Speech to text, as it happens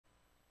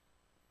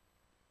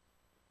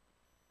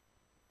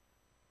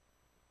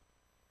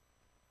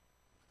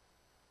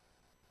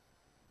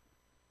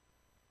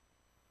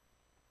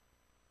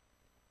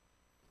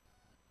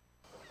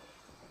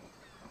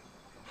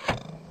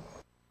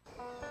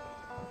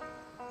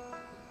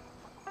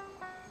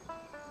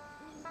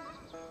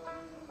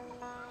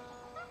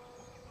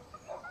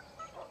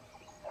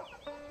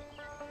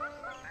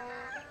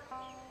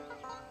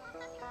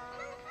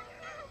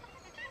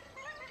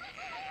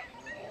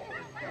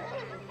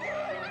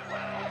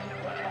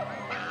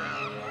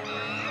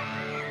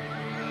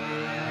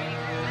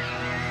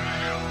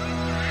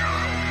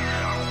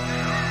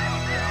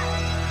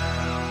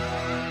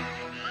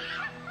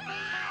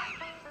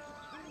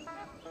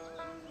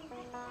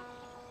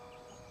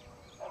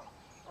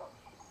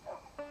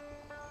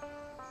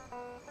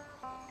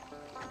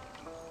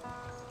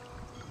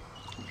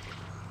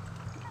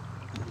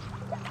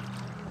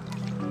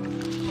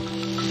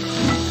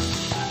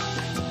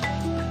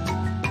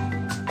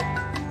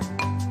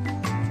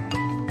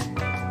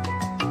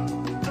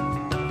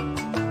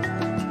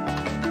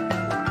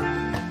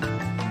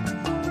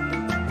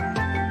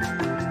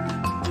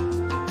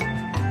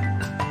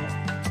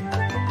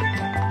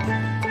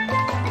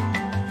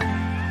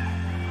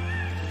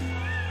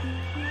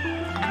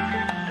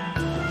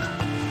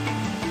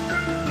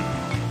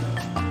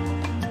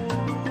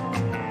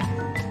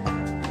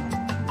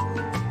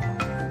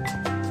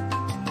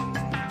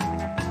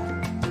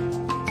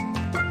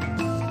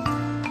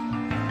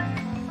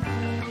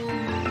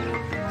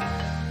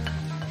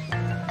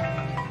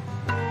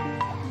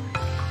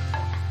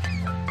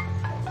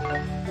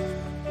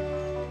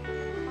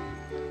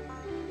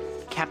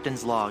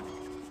Captain's log.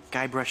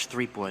 Guybrush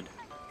Threepwood.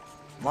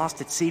 Lost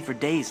at sea for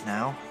days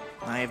now.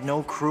 I have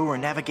no crew or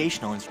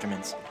navigational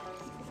instruments.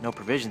 No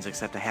provisions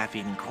except a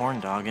half-eaten corn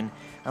dog, and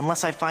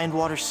unless I find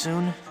water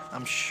soon,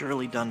 I'm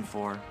surely done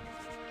for.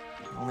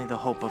 Only the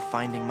hope of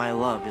finding my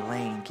love,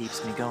 Elaine,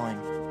 keeps me going.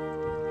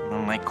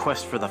 My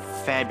quest for the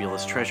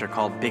fabulous treasure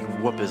called Big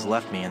Whoop has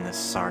left me in this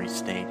sorry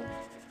state.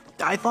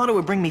 I thought it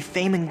would bring me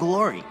fame and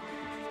glory.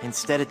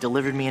 Instead, it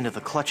delivered me into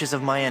the clutches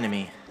of my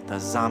enemy, the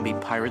zombie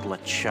pirate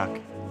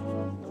LeChuck.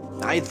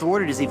 I had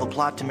thwarted his evil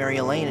plot to marry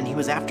Elaine, and he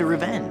was after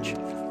revenge.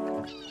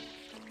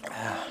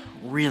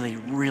 Really,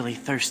 really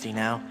thirsty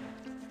now.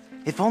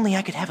 If only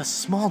I could have a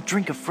small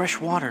drink of fresh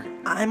water,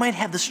 I might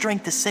have the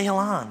strength to sail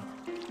on.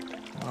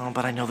 Oh,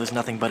 but I know there's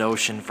nothing but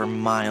ocean for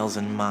miles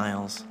and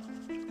miles.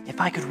 If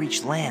I could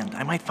reach land,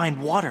 I might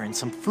find water and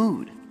some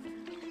food.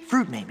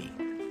 Fruit, maybe.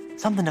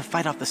 Something to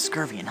fight off the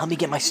scurvy and help me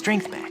get my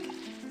strength back.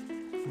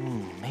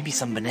 Maybe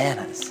some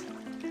bananas.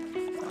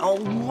 Oh,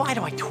 why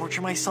do I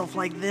torture myself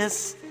like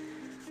this?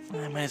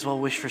 I might as well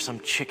wish for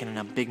some chicken and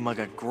a big mug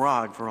of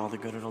grog for all the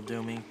good it'll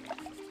do me.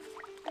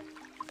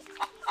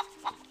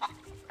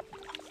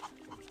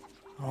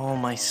 Oh,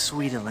 my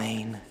sweet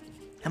Elaine.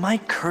 Am I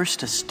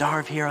cursed to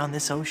starve here on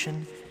this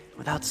ocean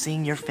without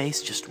seeing your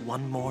face just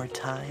one more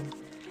time?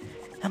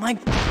 Am I...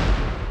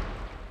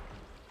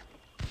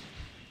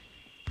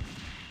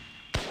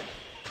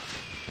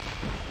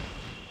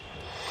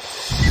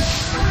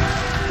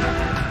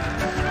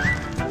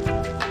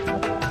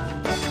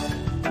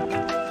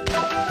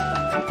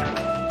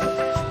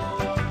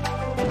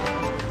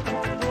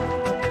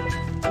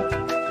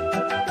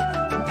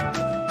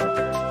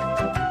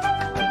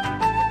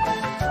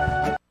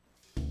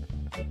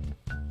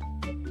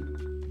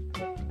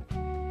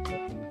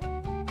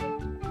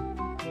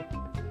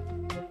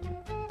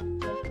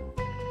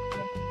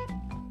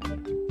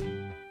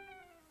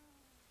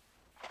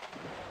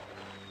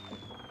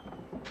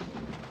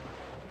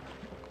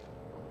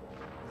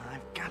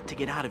 to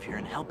get out of here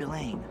and help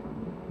Elaine.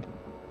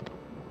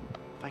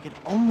 If I could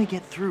only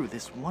get through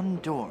this one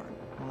door,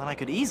 well, then I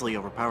could easily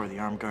overpower the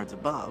armed guards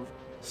above,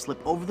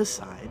 slip over the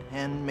side,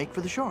 and make for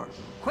the shore.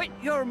 Quit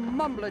your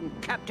mumbling,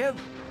 captive!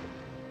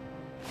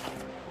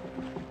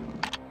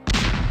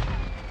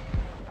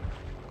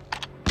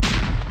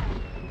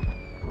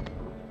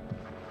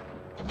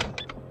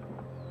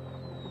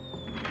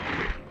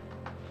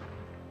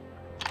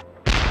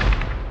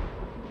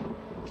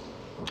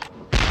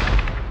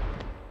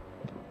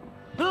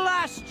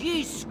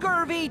 Ye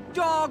scurvy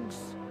dogs!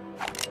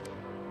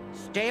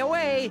 Stay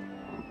away!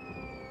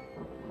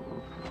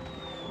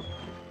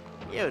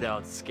 You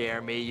don't scare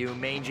me, you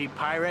mangy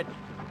pirate.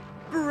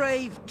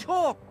 Brave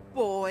talk,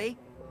 boy!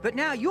 But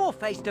now you're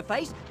face to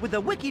face with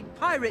the wicked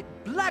pirate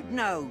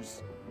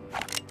Bloodnose!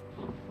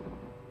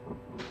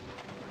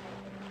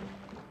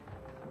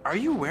 Are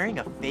you wearing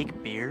a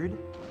fake beard?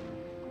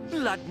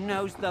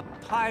 Bloodnose the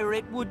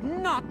pirate would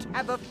not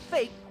have a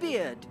fake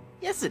beard!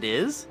 Yes, it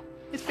is.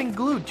 It's been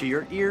glued to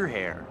your ear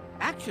hair.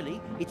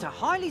 Actually, it's a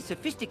highly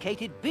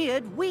sophisticated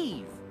beard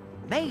weave,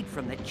 made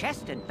from the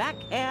chest and back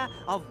hair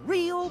of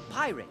real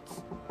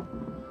pirates.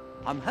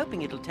 I'm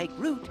hoping it'll take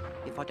root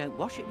if I don't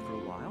wash it for a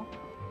while.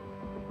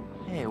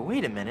 Hey,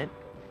 wait a minute.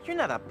 You're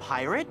not a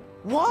pirate.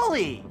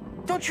 Wally!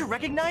 Don't you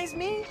recognize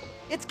me?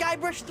 It's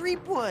Guybrush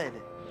Threepwood.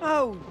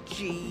 Oh,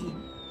 gee.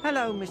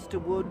 Hello,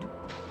 Mr. Wood.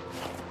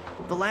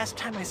 The last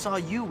time I saw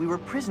you, we were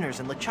prisoners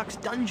in LeChuck's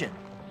dungeon.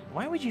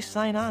 Why would you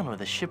sign on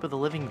with a ship of the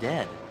living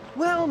dead?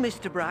 Well,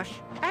 Mr. Brush,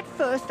 at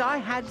first I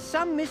had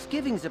some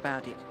misgivings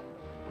about it.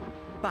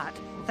 But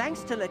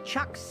thanks to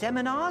LeChuck's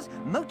seminars,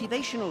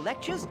 motivational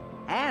lectures,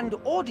 and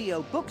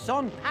audio books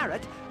on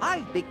Parrot,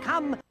 I've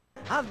become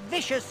a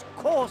vicious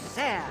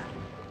corsair.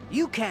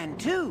 You can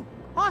too.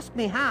 Ask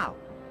me how.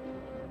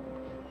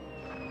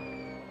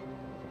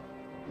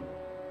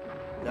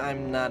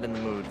 I'm not in the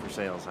mood for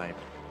sales hype.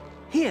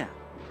 Here,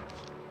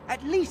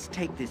 at least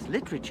take this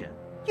literature.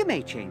 You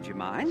may change your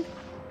mind.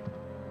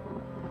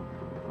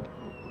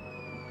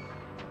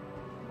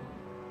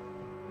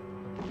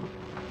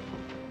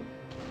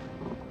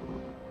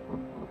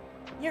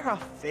 You're a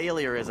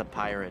failure as a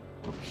pirate.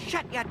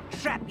 Shut your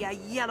trap, you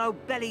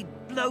yellow-bellied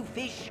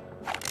blowfish.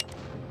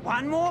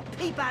 One more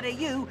peep out of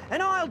you,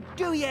 and I'll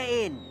do you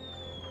in.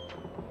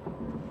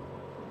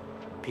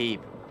 Peep.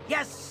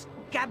 Yes,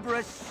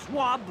 scabrous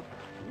swab.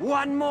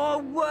 One more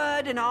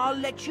word, and I'll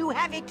let you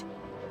have it.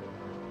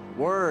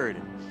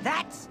 Word.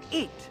 That's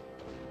it.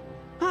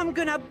 I'm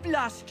gonna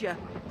blast you.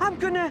 I'm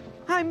gonna...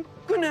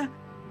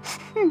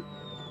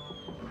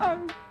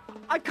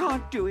 I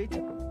can't do it.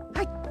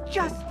 I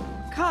just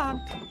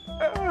can't.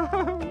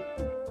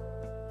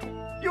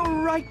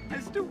 You're right,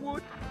 Mr.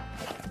 Wood.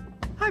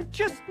 I'm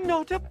just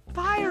not a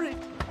pirate.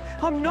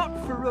 I'm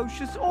not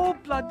ferocious or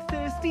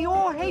bloodthirsty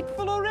or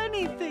hateful or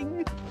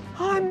anything.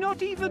 I'm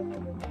not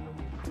even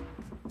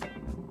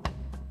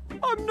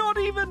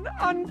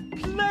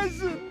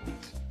unpleasant.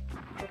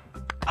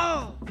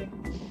 Oh.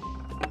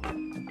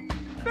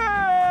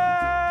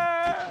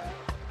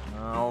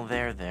 Oh,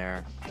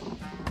 there.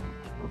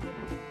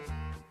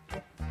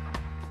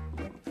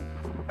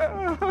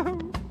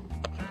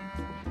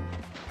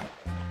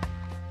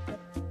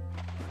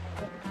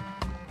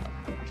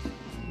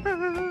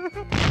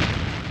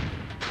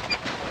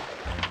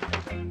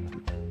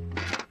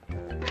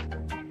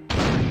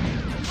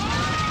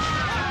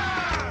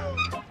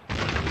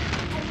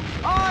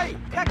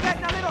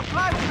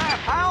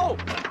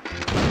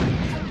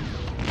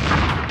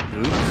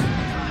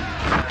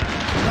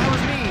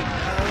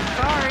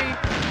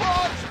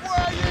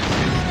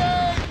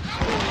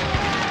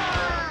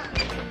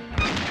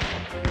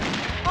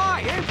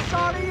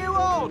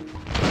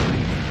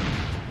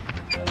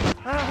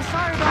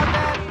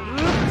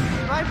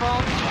 my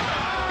fault.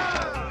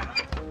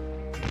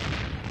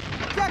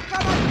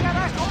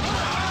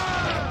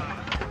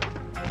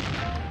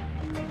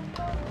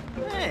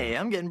 Hey,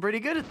 I'm getting pretty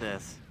good at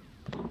this.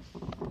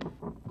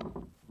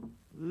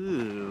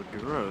 Ooh,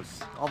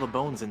 gross. All the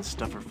bones and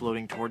stuff are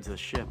floating towards the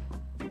ship.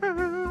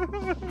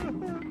 I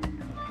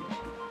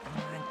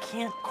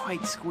can't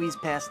quite squeeze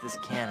past this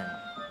cannon.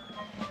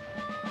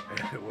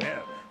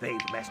 Well, they've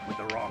messed with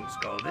the wrong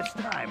skull this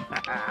time.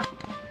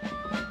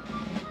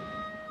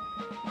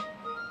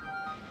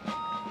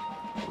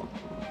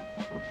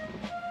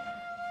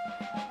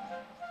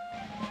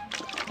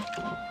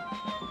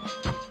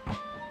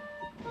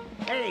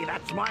 Hey,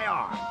 that's my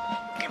arm.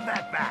 Give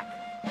that back.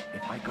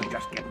 If I could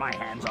just get my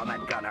hands on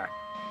that gunner.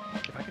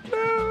 If I could just...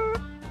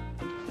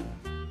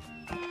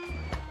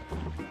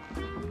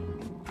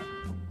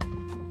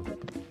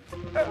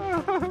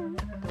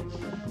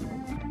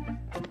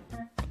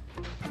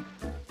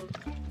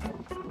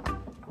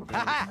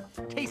 Haha!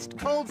 Taste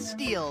cold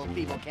steel,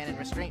 feeble cannon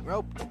restraint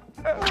rope.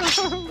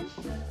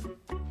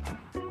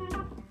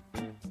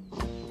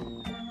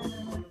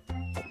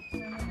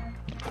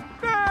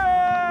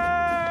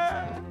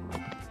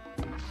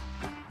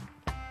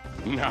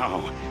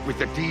 Now, with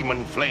the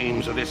demon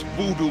flames of this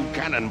voodoo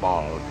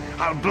cannonball,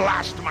 I'll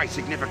blast my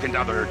significant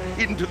other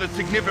into the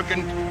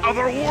significant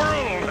other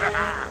world!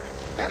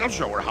 That'll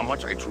show her how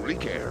much I truly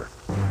care.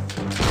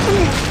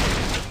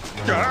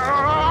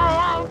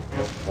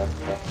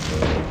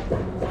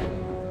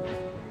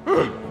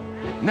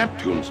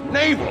 Neptune's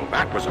navel,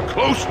 that was a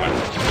close one.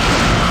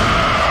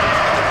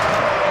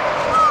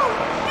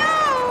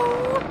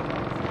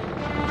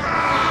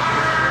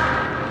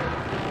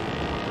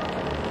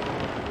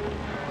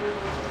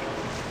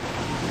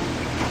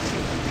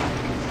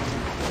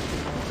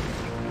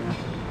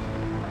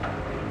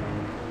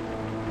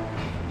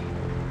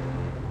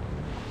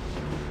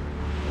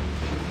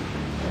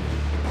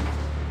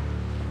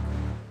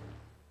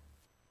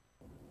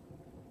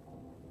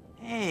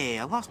 Hey,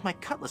 I lost my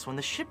cutlass when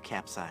the ship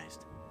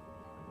capsized.